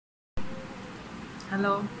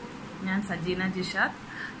Hello, I am Sajina Jishat.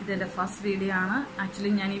 This is the first video.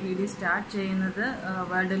 Actually, I am video start ചെയ്യുന്നത്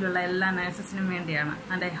വേൾഡിലുള്ള എല്ലാ നഴ്സസിനും വേണ്ടിയാണ്.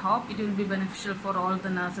 And I hope it will be beneficial for all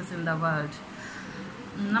the nurses in the world.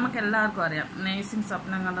 നമുക്കെല്ലാവർക്കും അറിയാം nursing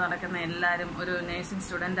സ്വപ്നം കണ്ട് നടക്കുന്ന എല്ലാവരും ഒരു നഴ്സിംഗ്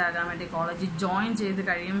സ്റ്റുഡൻ്റ് ആകാൻ വേണ്ടി കോളേജിൽ ജോയിൻ ചെയ്ത്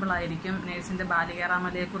കഴിയുമ്പോഴായിരിക്കും നഴ്സിൻ്റെ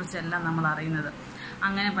ബാലികേറാമലയെക്കുറിച്ചെല്ലാം നമ്മൾ അറിയുന്നത്.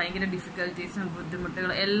 അങ്ങനെ ഭയങ്കര ഡിഫിക്കൽട്ടീസും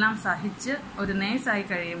ബുദ്ധിമുട്ടുകളും എല്ലാം സഹിച്ച് ഒരു നേഴ്സായി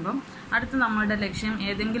കഴിയുമ്പം അടുത്ത് നമ്മളുടെ ലക്ഷ്യം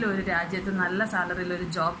ഏതെങ്കിലും ഒരു രാജ്യത്ത് നല്ല സാലറിയിൽ ഒരു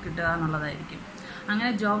ജോബ് കിട്ടുക എന്നുള്ളതായിരിക്കും.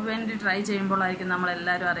 അങ്ങനെ ജോബ് വേണ്ടി ട്രൈ ചെയ്യുമ്പോഴായിരിക്കും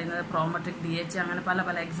നമ്മളെല്ലാവരും അറിയുന്നത് പ്രോമെട്രിക് DH അങ്ങനെ പല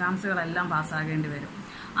പല എക്സാംസുകളെല്ലാം പാസ്സാകേണ്ടി വരും.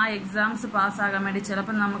 ആ എക്സാംസ് പാസ്സാകാൻ വേണ്ടി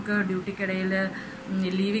ചിലപ്പോൾ നമുക്ക് ഡ്യൂട്ടിക്കിടയിൽ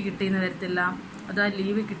ലീവ് കിട്ടിയെന്ന് വരത്തില്ല, അതോ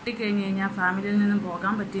ലീവ് കിട്ടിക്കഴിഞ്ഞ് കഴിഞ്ഞാൽ ഫാമിലിയിൽ നിന്നും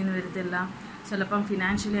പോകാൻ പറ്റിയെന്ന് വരത്തില്ല, ചിലപ്പം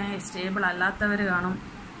ഫിനാൻഷ്യലി സ്റ്റേബിൾ അല്ലാത്തവർ കാണും.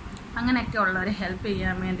 അങ്ങനെയൊക്കെ ഉള്ളവരെ ഹെൽപ്പ്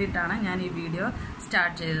ചെയ്യാൻ വേണ്ടിയിട്ടാണ് ഞാൻ ഈ വീഡിയോ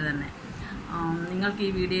സ്റ്റാർട്ട് ചെയ്തത് തന്നെ. നിങ്ങൾക്ക്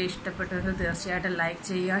ഈ വീഡിയോ ഇഷ്ടപ്പെട്ടെങ്കിൽ തീർച്ചയായിട്ടും ലൈക്ക്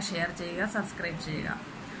ചെയ്യുക, ഷെയർ ചെയ്യുക, സബ്സ്ക്രൈബ് ചെയ്യുക.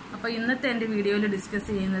 അപ്പോൾ ഇന്നത്തെ എൻ്റെ വീഡിയോയിൽ ഡിസ്കസ്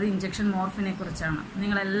ചെയ്യുന്നത് ഇഞ്ചക്ഷൻ മോർഫിനെ കുറിച്ചാണ്.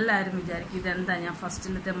 നിങ്ങളെല്ലാവരും വിചാരിക്കും ഇതെന്താ ഞാൻ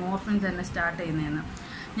ഫസ്റ്റിലത്തെ മോർഫിൻ തന്നെ സ്റ്റാർട്ട് ചെയ്യുന്നതെന്ന്.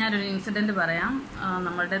 ഞാനൊരു ഇൻസിഡൻറ്റ് പറയാം.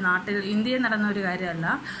 നമ്മളുടെ നാട്ടിൽ ഇന്ത്യയിൽ നടന്ന ഒരു കാര്യമല്ല.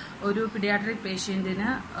 ഒരു പീഡിയാട്രിക് പേഷ്യൻറ്റിന്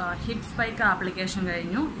ഹിപ്പ് സ്പൈക്ക് ആപ്ലിക്കേഷൻ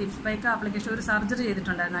കഴിഞ്ഞു. ഹിപ്പ് സ്പൈക്ക് ആപ്ലിക്കേഷൻ ഒരു സർജറി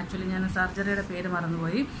ചെയ്തിട്ടുണ്ടായിരുന്നു. ആക്ച്വലി ഞാൻ സർജറിയുടെ പേര്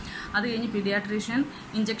മറന്നുപോയി. അത് കഴിഞ്ഞ് പീഡിയാട്രീഷ്യൻ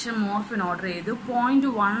ഇഞ്ചക്ഷൻ മോർഫിൻ ഓർഡർ ചെയ്തു.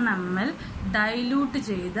 0.1 ml ഡൈല്യൂട്ട്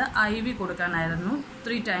ചെയ്ത് IV കൊടുക്കാനായിരുന്നു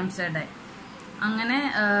 3 times a day. അങ്ങനെ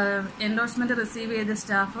എൻഡോഴ്സ്മെൻറ്റ് റിസീവ് ചെയ്ത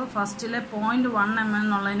സ്റ്റാഫ് ഫസ്റ്റിലെ 0.1 ml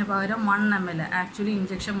എന്നുള്ളതിന് പകരം 1 ml actually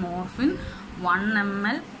injection morphine 1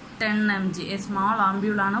 ml 10 mg small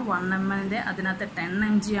ആംബ്യൂളാണ് 1 ml അതിനകത്ത് 10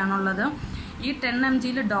 mg ആണുള്ളത്. ഈ 10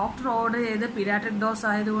 mg ഡോക്ടർ ഓർഡർ ചെയ്ത് പീഡിയാട്രിക് ഡോസ്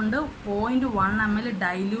ആയതുകൊണ്ട് 0.1 ml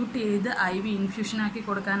ഡൈല്യൂട്ട് ചെയ്ത് IV ഇൻഫ്യൂഷനാക്കി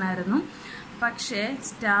കൊടുക്കാനായിരുന്നു. പക്ഷേ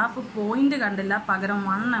സ്റ്റാഫ് പോയിന്റ് കണ്ടില്ല, പകരം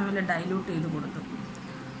 1 ml ഡൈല്യൂട്ട് ചെയ്ത് കൊടുത്തു.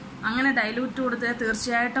 അങ്ങനെ ഡൈല്യൂട്ട് കൊടുത്താൽ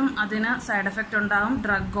തീർച്ചയായിട്ടും അതിന് സൈഡ് എഫക്റ്റ് ഉണ്ടാകും.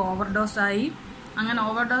 ഡ്രഗ് ഓവർഡോസായി. അങ്ങനെ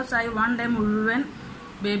ഓവർഡോസായി 1 day മുഴുവൻ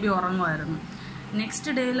ബേബി ഉറങ്ങുമായിരുന്നു.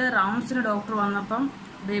 നെക്സ്റ്റ് ഡേയിൽ റൗണ്ട്സിന് ഡോക്ടർ വന്നപ്പം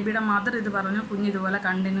ബേബിയുടെ മദർ ഇത് പറഞ്ഞു, കുഞ്ഞിതുപോലെ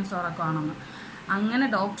കണ്ടിന്യൂസ് ഉറക്കമാണെന്ന്. അങ്ങനെ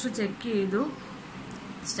ഡോക്ടർ ചെക്ക് ചെയ്തു.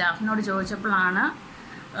 സ്റ്റാഫിനോട് ചോദിച്ചപ്പോഴാണ്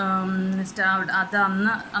അത്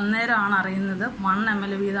അന്നേരമാണ് അറിയുന്നത് 1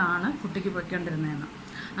 ml വീതമാണ് കുട്ടിക്ക് പൊയ്ക്കൊണ്ടിരുന്നതെന്ന്.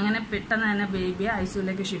 അങ്ങനെ പെട്ടെന്ന് തന്നെ ബേബിയെ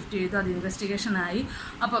ICUലേക്ക് ഷിഫ്റ്റ് ചെയ്തു. അത് ഇൻവെസ്റ്റിഗേഷനായി.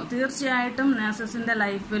 അപ്പം തീർച്ചയായിട്ടും നഴ്സസിൻ്റെ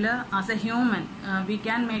ലൈഫിൽ as A human we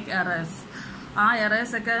can make errors. ആ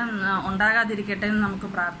എറേഴ്സൊക്കെ ഉണ്ടാകാതിരിക്കട്ടെ എന്ന് നമുക്ക്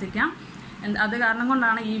പ്രാർത്ഥിക്കാം. അത് കാരണം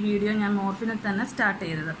കൊണ്ടാണ് ഈ വീഡിയോ ഞാൻ മോർഫിനിൽ തന്നെ സ്റ്റാർട്ട്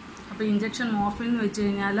ചെയ്തത്. അപ്പോൾ ഇഞ്ചക്ഷൻ മോർഫിൻ എന്ന് വെച്ച്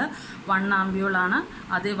കഴിഞ്ഞാൽ 1 ആംബ്യൂളാണ്.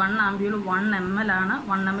 അത് 1 ആംബ്യൂൾ 1 ml ആണ്.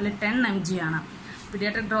 1 ml 10 mg ആണ്.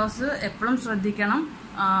 പീഡിയാട്രിക് ഡോസ് എപ്പോഴും ശ്രദ്ധിക്കണം.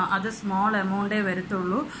 അത് സ്മോൾ എമൗണ്ടേ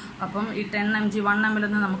വരത്തുള്ളൂ. അപ്പം ഈ 10 mg 1 ml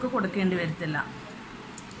ഒന്നും നമുക്ക് കൊടുക്കേണ്ടി വരത്തില്ല.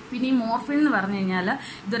 പിന്നെ ഈ മോർഫിൻ എന്ന് പറഞ്ഞു കഴിഞ്ഞാൽ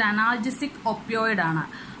ഇതൊരു അനാൾജസിക് ഒപ്പിയോയിഡാണ്.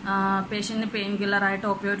 പേഷ്യൻറ്റിന് പെയിൻ കില്ലറായിട്ട്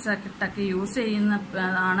ഒപ്പിയോയിഡ്സ് ഒക്കെ യൂസ് ചെയ്യുന്ന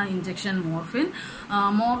ആണ് ഇഞ്ചക്ഷൻ മോർഫിൻ.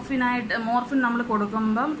 മോർഫിൻ നമ്മൾ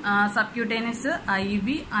കൊടുക്കുമ്പം സബ്ക്യൂട്ടേനിയസ്, IV,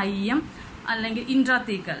 IM അല്ലെങ്കിൽ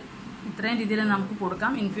ഇൻട്രാത്തീക്കൽ ഇത്രയും രീതിയിൽ നമുക്ക്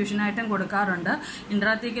കൊടുക്കാം. ഇൻഫ്യൂഷനായിട്ടും കൊടുക്കാറുണ്ട്.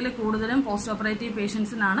 ഇൻട്രാത്തീക്കൽ കൂടുതലും പോസ്റ്റ് ഓപ്പറേറ്റീവ്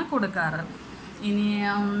പേഷ്യൻസിനാണ് കൊടുക്കാറ്. ഇനി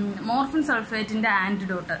മോർഫിൻ സൾഫേറ്റിൻ്റെ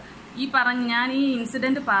ആൻറ്റിഡോട്ട് ഞാൻ ഈ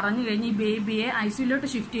ഇൻസിഡൻറ്റ് പറഞ്ഞു കഴിഞ്ഞ് ഈ ബേബിയെ ICUലോട്ട്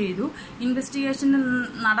ഷിഫ്റ്റ് ചെയ്തു. ഇൻവെസ്റ്റിഗേഷൻ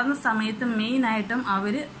നടന്ന സമയത്ത് മെയിനായിട്ടും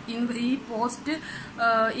അവർ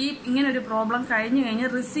ഇങ്ങനൊരു പ്രോബ്ലം കഴിഞ്ഞ്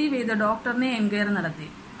റിസീവ് ചെയ്ത ഡോക്ടറിനെ എൻക്വയറി നടത്തി.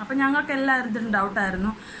 അപ്പം ഞങ്ങൾക്ക് എല്ലാവരും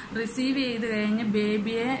ഡൗട്ടായിരുന്നു, റിസീവ്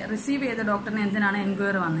ചെയ്ത ഡോക്ടറിനെ എന്തിനാണ്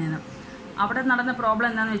എൻക്വയറി വന്നതെന്ന്. അവിടെ നടന്ന പ്രോബ്ലം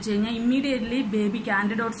എന്താണെന്ന് വെച്ച് കഴിഞ്ഞാൽ ഇമ്മീഡിയറ്റ്ലി ബേബിക്ക്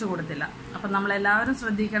ആൻറ്റിഡോട്ട്സ് കൊടുത്തില്ല. അപ്പം നമ്മളെല്ലാവരും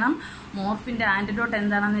ശ്രദ്ധിക്കണം. മോർഫിൻ്റെ ആൻറ്റിഡോട്ട്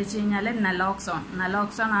എന്താണെന്ന് വെച്ച് കഴിഞ്ഞാൽ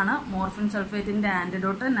നലോക്സോൺ ആണ് morphine സൾഫേറ്റിൻ്റെ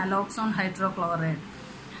antidote. Naloxone hydrochloride.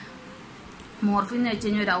 Morphine എന്ന് വെച്ച്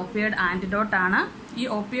കഴിഞ്ഞാൽ ഒരു ഓപ്പിയോയിഡ് ആൻറ്റിഡോട്ടാണ്. ഈ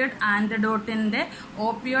ഓപ്പിയോയിഡ് ആൻറ്റിഡോട്ടിൻ്റെ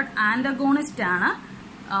ഓപ്പിയോയിഡ് ആൻറ്റഗോണിസ്റ്റ് ആണ്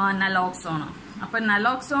നലോക്സോൺ. അപ്പം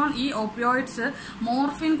നലോക്സോൺ ഈ ഓപ്പിയോയിഡ്സ്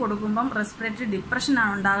മോർഫിൻ കൊടുക്കുമ്പം റെസ്പിറേറ്ററി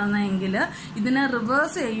ഡിപ്രഷനാണ് ഉണ്ടാകുന്നതെങ്കിൽ ഇതിനെ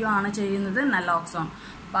റിവേഴ്സ് ചെയ്യുകയാണ് ചെയ്യുന്നത് നലോക്സോൺ.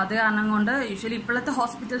 അപ്പം അത് കാരണം കൊണ്ട് യൂഷ്വലി ഇപ്പോഴത്തെ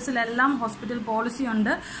ഹോസ്പിറ്റൽസിലെല്ലാം ഹോസ്പിറ്റൽ പോളിസി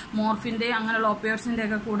ഉണ്ട് മോർഫിൻ്റെ അങ്ങനെയുള്ള ഓപ്പിയോയിഡ്സിൻ്റെ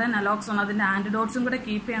ഒക്കെ കൂടെ നലോക്സോൺ അതിൻ്റെ ആൻറ്റിഡോട്ട്സും കൂടെ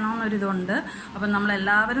കീപ്പ് ചെയ്യണമെന്നൊരിതുണ്ട്. അപ്പം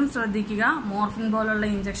നമ്മളെല്ലാവരും ശ്രദ്ധിക്കുക. മോർഫിൻ പോലുള്ള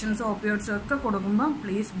ഇഞ്ചക്ഷൻസും ഓപ്പിയോയിഡ്സും ഒക്കെ കൊടുക്കുമ്പോൾ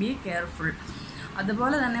പ്ലീസ് ബി കെയർഫുൾ.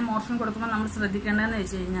 അതുപോലെ തന്നെ മോർഫിൻ കൊടുക്കുമ്പോൾ നമ്മൾ ശ്രദ്ധിക്കേണ്ടതെന്ന്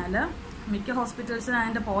വെച്ച് കഴിഞ്ഞാൽ മിക്ക ഹോസ്പിറ്റൽസിന്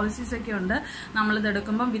അതിൻ്റെ പോളിസീസൊക്കെ ഉണ്ട്. നമ്മളിത്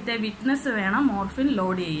എടുക്കുമ്പം വിത്ത് എ വിറ്റ്നസ് വേണം മോർഫിൻ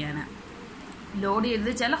ലോഡ് ചെയ്യാൻ. ലോഡ്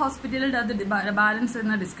ചെയ്ത് ചില ഹോസ്പിറ്റലുകളിൽ അത് ബാലൻസ്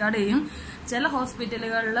എന്ന് ഡിസ്കാർഡ് ചെയ്യും, ചില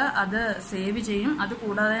ഹോസ്പിറ്റലുകളിൽ അത് സേവ് ചെയ്യും. അത്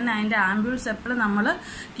കൂടാതെ തന്നെ അതിൻ്റെ ആംബ്യൂൾസ് എപ്പോഴും നമ്മൾ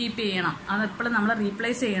കീപ്പ് ചെയ്യണം. അതെപ്പോഴും നമ്മൾ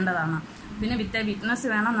റീപ്ലേസ് ചെയ്യേണ്ടതാണ്. പിന്നെ വിത്ത് എ വിറ്റ്നസ്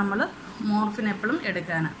വേണം നമ്മൾ മോർഫിൻ എപ്പോഴും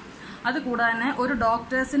എടുക്കാൻ. അതുകൂടാതെ തന്നെ ഒരു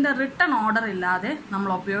ഡോക്ടേഴ്സിൻ്റെ റിട്ടൺ ഓർഡർ ഇല്ലാതെ നമ്മൾ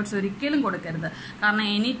ഒപ്പിയോയിഡ്സ് ഒരിക്കലും കൊടുക്കരുത്. കാരണം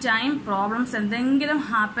എനി ടൈം പ്രോബ്ലംസ് എന്തെങ്കിലും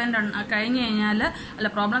കഴിഞ്ഞ് കഴിഞ്ഞാൽ,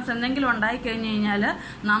 പ്രോബ്ലംസ് എന്തെങ്കിലും ഉണ്ടായി കഴിഞ്ഞ് കഴിഞ്ഞാൽ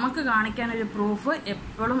നമുക്ക് കാണിക്കാനൊരു പ്രൂഫ്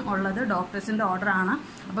എപ്പോഴും ഉള്ളത് ഡോക്ടേഴ്സിൻ്റെ ഓർഡറാണ്.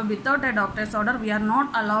 അപ്പോൾ without A doctors order V are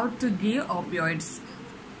not allowed to give opioids.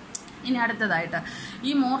 ഇനി അടുത്തതായിട്ട്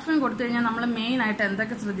ഈ മോർഫിൻ കൊടുത്തു കഴിഞ്ഞാൽ നമ്മൾ മെയിനായിട്ട്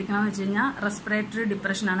എന്തൊക്കെ ശ്രദ്ധിക്കണമെന്ന് വെച്ച് കഴിഞ്ഞാൽ റെസ്പിറേറ്ററി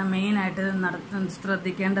ഡിപ്രഷനാണ് മെയിനായിട്ട്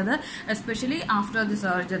ശ്രദ്ധിക്കേണ്ടത്. Especially after the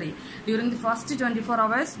surgery during the first 24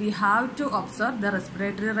 hours we have to observe the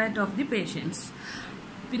respiratory rate of the patients.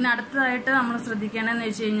 പിന്നെ അടുത്തതായിട്ട് നമ്മൾ ശ്രദ്ധിക്കേണ്ടതെന്ന്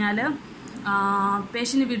വെച്ച് കഴിഞ്ഞാൽ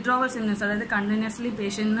പേഷ്യൻ്റ് വിഡ്രോവൽ സിംറ്റംസ്, അതായത് കണ്ടിന്യൂസ്ലി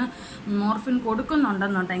പേഷ്യൻറ്റിന് മോർഫിൻ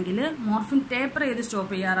കൊടുക്കുന്നുണ്ടെന്നുണ്ടെങ്കിൽ മോർഫിൻ ടേപ്പർ ചെയ്ത്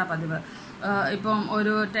സ്റ്റോപ്പ് ചെയ്യാറാണ് പതിവ്. ഇപ്പം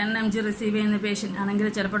ഒരു 10 mg റിസീവ് ചെയ്യുന്ന പേഷ്യൻ്റ് ആണെങ്കിൽ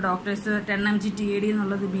ചിലപ്പോൾ ഡോക്ടേഴ്സ് 10 mg TAD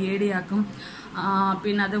എന്നുള്ളത് BAD ആക്കും.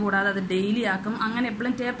 പിന്നെ അതുകൂടാതെ അത് ഡെയിലി ആക്കും. അങ്ങനെ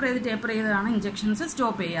എപ്പോഴും ടേപ്പർ ചെയ്താണ് ഇഞ്ചെക്ഷൻസ്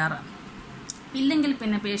സ്റ്റോപ്പ് ചെയ്യാറ്. ഇല്ലെങ്കിൽ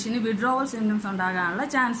പിന്നെ പേഷ്യൻ്റ് വിഡ്രോവൽ സിംറ്റംസ് ഉണ്ടാകാനുള്ള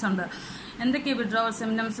ചാൻസ് ഉണ്ട്. എന്തൊക്കെയാണ് വിഡ്രോവൽ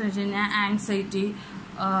സിംറ്റംസ് എന്ന് വെച്ച് കഴിഞ്ഞാൽ ആങ്സൈറ്റി,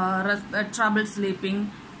 ട്രബിൾ സ്ലീപ്പിംഗ്,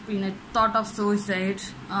 പിന്നെ thought of suicide,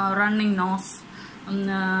 running nose,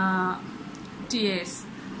 tears,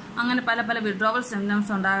 അങ്ങനെ പല പല വിഡ്രോവൽ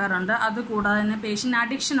സിംറ്റംസ് ഉണ്ടാകാറുണ്ട്. അതുകൂടാതെ തന്നെ പേഷ്യൻ്റ്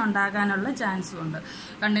അഡിക്ഷൻ ഉണ്ടാകാനുള്ള ചാൻസും ഉണ്ട്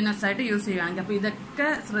കണ്ടിന്യൂസ് ആയിട്ട് യൂസ് ചെയ്യുകയാണെങ്കിൽ. അപ്പോൾ ഇതൊക്കെ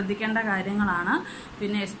ശ്രദ്ധിക്കേണ്ട കാര്യങ്ങളാണ്.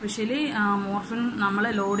 പിന്നെ എസ്പെഷ്യലി മോർഫിൻ നമ്മൾ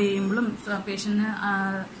ലോഡ് ചെയ്യുമ്പോഴും പേഷ്യൻ്റ്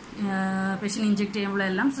ഇഞ്ചെക്ട്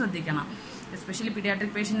ചെയ്യുമ്പോഴെല്ലാം ശ്രദ്ധിക്കണം. എസ്പെഷ്യലി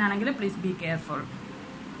പീഡിയാട്രിക് പേഷ്യൻ്റ് ആണെങ്കിൽ പ്ലീസ് ബി കെയർഫുൾ.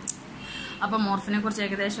 അപ്പോൾ മോർഫിനെ കുറിച്ച്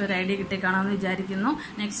ഏകദേശം ഒരു ഐഡിയ കിട്ടിക്കാണമെന്ന് വിചാരിക്കുന്നു.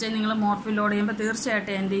 നെക്സ്റ്റ് ടൈം നിങ്ങൾ മോർഫിൻ ലോഡ് ചെയ്യുമ്പോൾ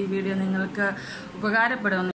തീർച്ചയായിട്ടും എൻ്റെ ഈ വീഡിയോ നിങ്ങൾക്ക് ഉപകാരപ്പെടുമെന്ന്